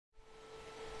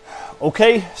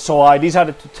Okay, so I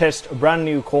decided to test a brand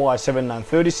new Core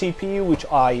i7-930 CPU, which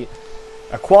I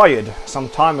acquired some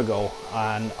time ago,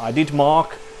 and I did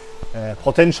mark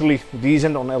potentially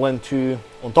decent on LN2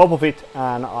 on top of it,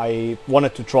 and I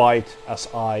wanted to try it as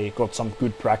I got some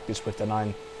good practice with the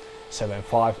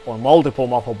 975 on multiple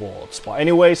motherboards. But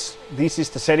anyways, this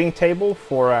is the setting table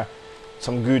for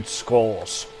some good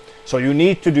scores. So you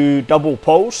need to do double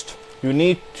post. You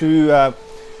need to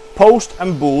post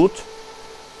and boot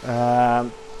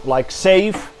like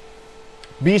save,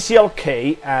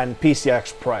 BCLK and PCI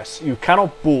Express. You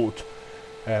cannot boot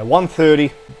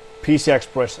 130 PCI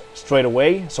Express straight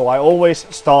away, so I always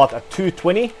start at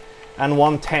 220 and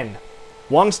 110.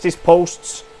 Once this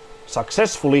posts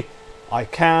successfully, I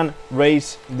can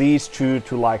raise these two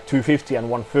to like 250 and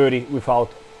 130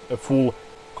 without a full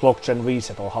clock gen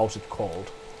reset, or how's it called.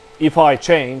 If I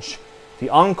change the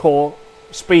encore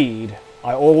speed,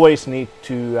 I always need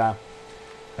to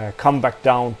come back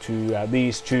down to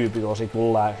these two, because it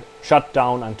will shut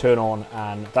down and turn on,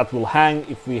 and that will hang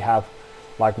if we have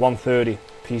like 130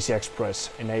 PCI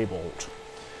Express enabled.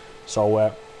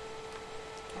 So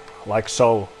like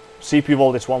so, CPU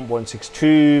voltage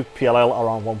 1.62, PLL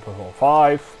around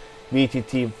 1.45,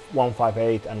 VTT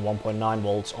 158 and 1.9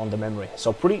 volts on the memory.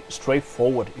 So pretty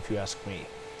straightforward if you ask me.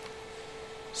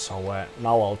 So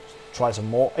now I'll try some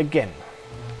more again.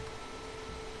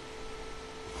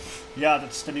 Yeah,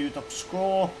 that's the new top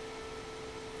score.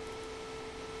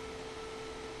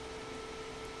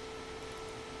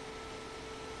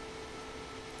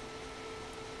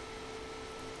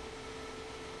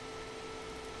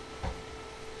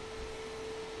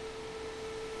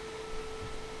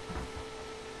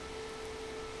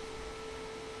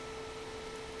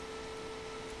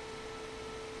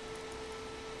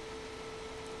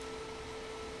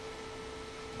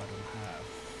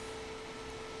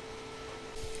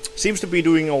 Seems to be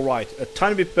doing alright, a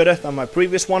tiny bit better than my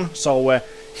previous one. So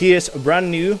here's a brand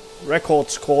new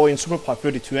record score in Super PI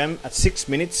 32M at 6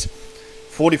 minutes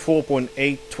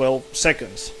 44.812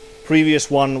 seconds.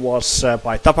 Previous one was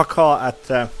by Tapaka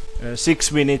at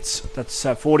 6 minutes, that's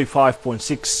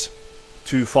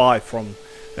 45.625 from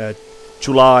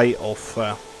July of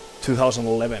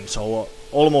 2011, so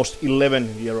almost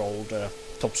 11-year-old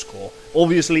top score.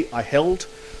 Obviously I held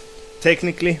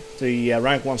technically the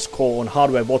rank 1 score on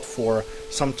hwbot for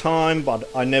some time, but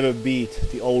I never beat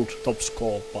the old top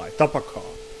score by Tapaka.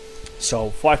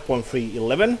 So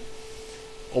 5.311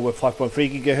 over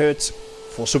 5.3 GHz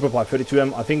for Super PI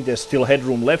 32M. I think there's still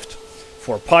headroom left.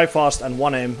 For Pifast and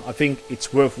 1M, I think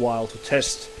it's worthwhile to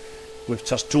test with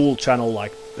just dual channel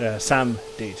like Sam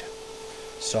did.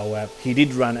 So he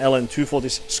did run LN2 for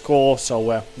this score,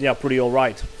 so yeah, pretty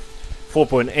alright.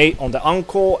 4.8 on the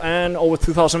Encore and over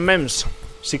 2000 MEMS.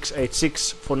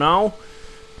 686 for now.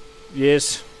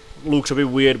 Yes, looks a bit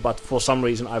weird, but for some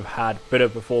reason I've had better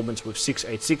performance with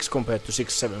 686 compared to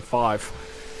 675.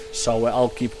 So I'll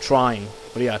keep trying.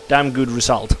 But yeah, damn good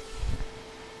result.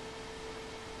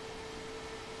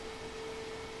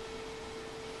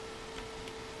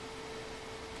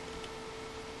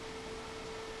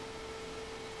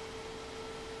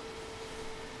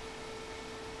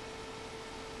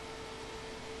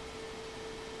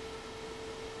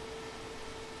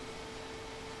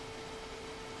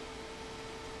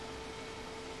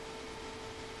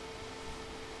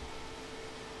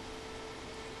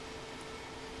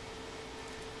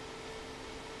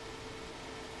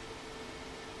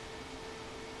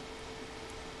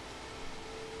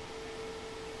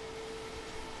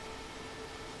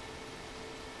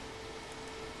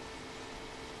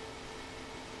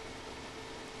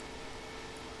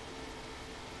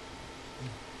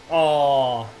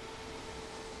 Oh.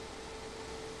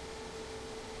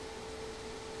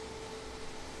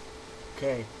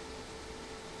 Okay.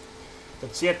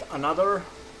 That's yet another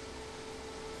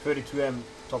 32M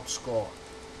top score.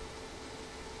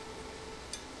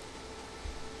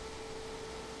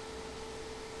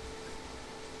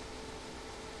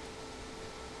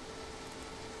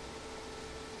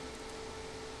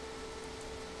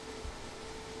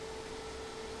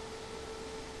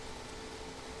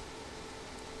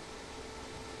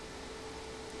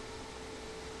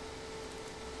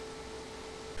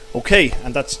 Okay,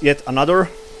 and that's yet another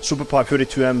Super PI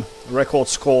 32M record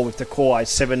score with the Core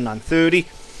i7-930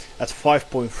 at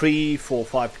 5.345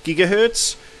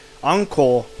 GHz.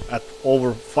 Encore at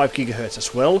over 5 GHz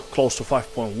as well, close to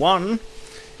 5.1.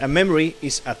 And memory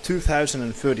is at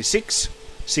 2036,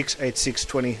 686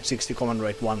 20 60 command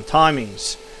rate 1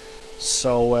 timings.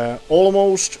 So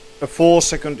almost a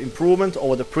 4-second improvement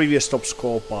over the previous top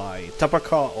score by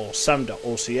Tapaka or Samda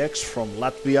OCX from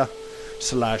Latvia.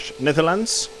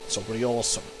 Netherlands, so pretty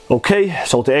awesome. Okay,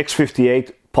 so the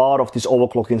X58 part of this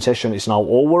overclocking session is now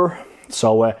over.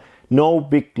 So no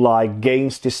big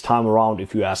gains this time around,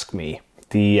 if you ask me.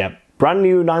 The brand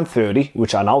new 930,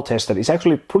 which I now tested, is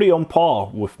actually pretty on par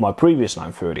with my previous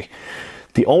 930.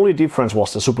 The only difference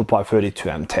was the Super PI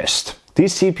 32M test.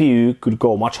 This CPU could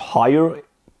go much higher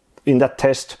in that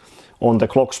test on the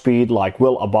clock speed,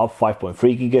 well above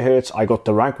 5.3 GHz. I got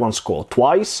the rank 1 score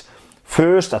twice,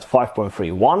 first at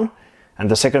 5.31 and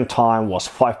the second time was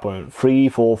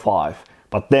 5.345.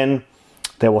 But then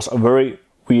there was a very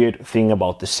weird thing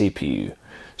about the CPU.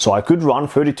 So I could run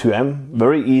 32M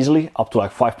very easily up to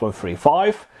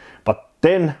 5.35, but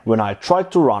then when I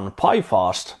tried to run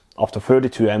Pifast after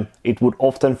 32M, it would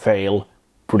often fail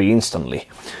pretty instantly.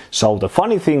 So the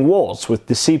funny thing was with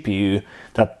the CPU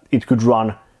that it could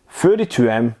run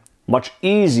 32M much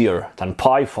easier than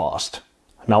Pifast.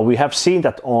 Now we have seen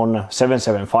that on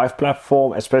 775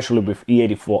 platform, especially with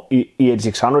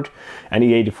E8600 and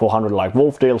E8400 like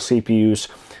Wolfdale CPUs.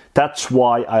 That's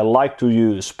why I like to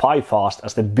use Pifast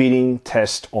as the bidding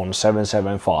test on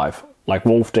 775, like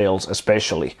Wolfdale's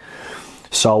especially.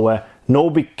 So no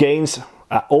big gains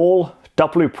at all.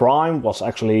 WPrime was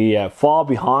actually far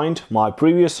behind my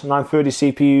previous 930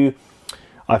 CPU.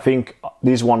 I think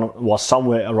this one was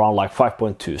somewhere around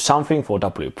 5.2 something for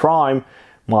WPrime.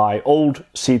 My old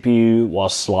CPU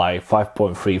was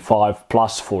 5.35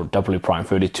 plus for WPrime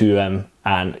 32M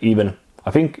and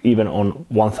I think even on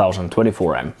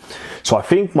 1024M. So I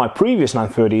think my previous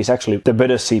 930 is actually the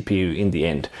better CPU in the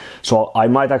end. So I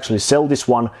might actually sell this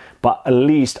one, but at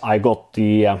least I got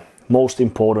the most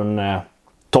important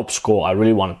top score I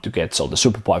really wanted to get, so the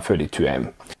Super PI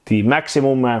 32M. The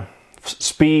maximum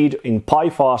speed in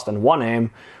Pifast and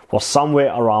 1M was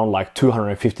somewhere around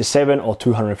 257 or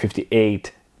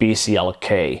 258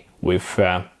 BCLK with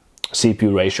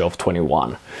CPU ratio of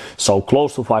 21. So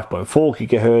close to 5.4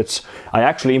 GHz. I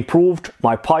actually improved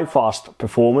my Pifast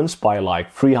performance by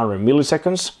 300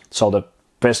 milliseconds. So the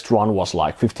best run was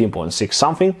 15.6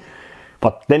 something.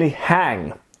 But then it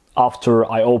hung after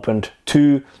I opened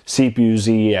two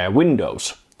CPU-Z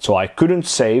windows. So I couldn't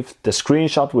save the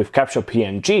screenshot with capture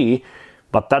PNG,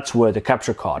 but that's where the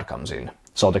capture card comes in.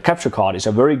 So the capture card is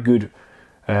a very good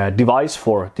device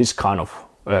for this kind of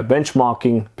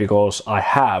benchmarking, because I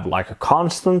have a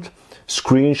constant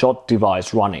screenshot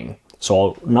device running.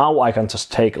 So now I can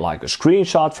just take a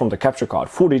screenshot from the capture card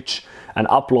footage and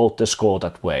upload the score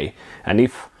that way. And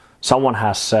if someone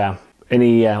has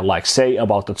any say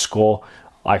about that score,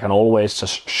 I can always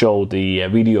just show the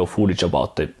video footage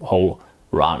about the whole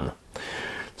run.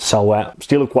 So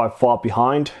still quite far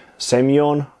behind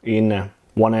Semyon in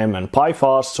 1M and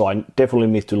Pifast, so I definitely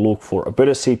need to look for a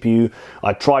better CPU.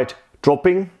 I tried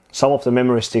dropping some of the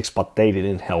memory sticks, but they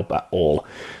didn't help at all.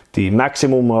 The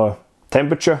maximum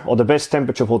temperature, or the best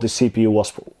temperature for this CPU,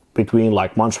 was between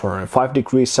 -105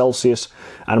 degrees Celsius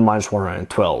and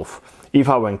 -112. If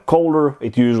I went colder,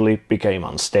 it usually became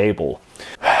unstable.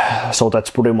 So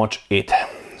that's pretty much it.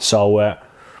 So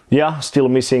yeah, still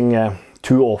missing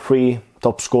 2 or 3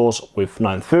 top scores with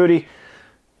 930.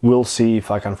 We'll see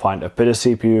if I can find a better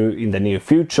CPU in the near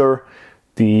future.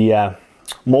 The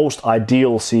most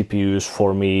ideal CPUs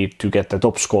for me to get the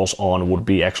top scores on would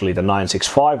be actually the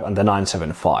 965 and the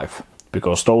 975,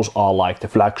 because those are the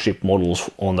flagship models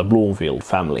on the Bloomfield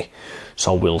family.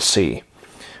 So we'll see.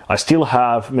 I still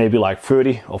have maybe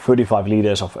 30 or 35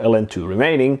 liters of LN2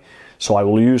 remaining, so I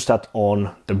will use that on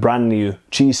the brand new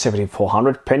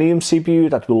G7400 Pentium CPU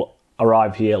that will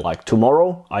arrive here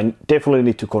tomorrow. I definitely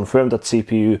need to confirm that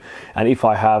CPU, and if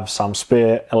I have some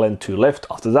spare LN2 left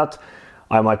after that,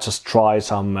 I might just try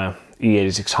some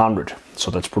E8600.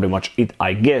 So that's pretty much it,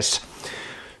 I guess.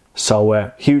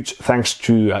 So huge thanks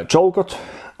to hwbot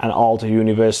and Aalto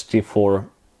University for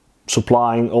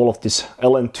supplying all of this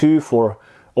LN2 for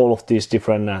all of these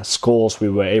different scores we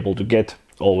were able to get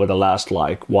over the last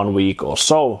 1 week or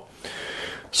so.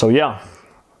 So yeah,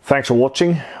 thanks for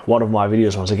watching one of my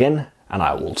videos once again, and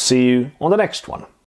I will see you on the next one.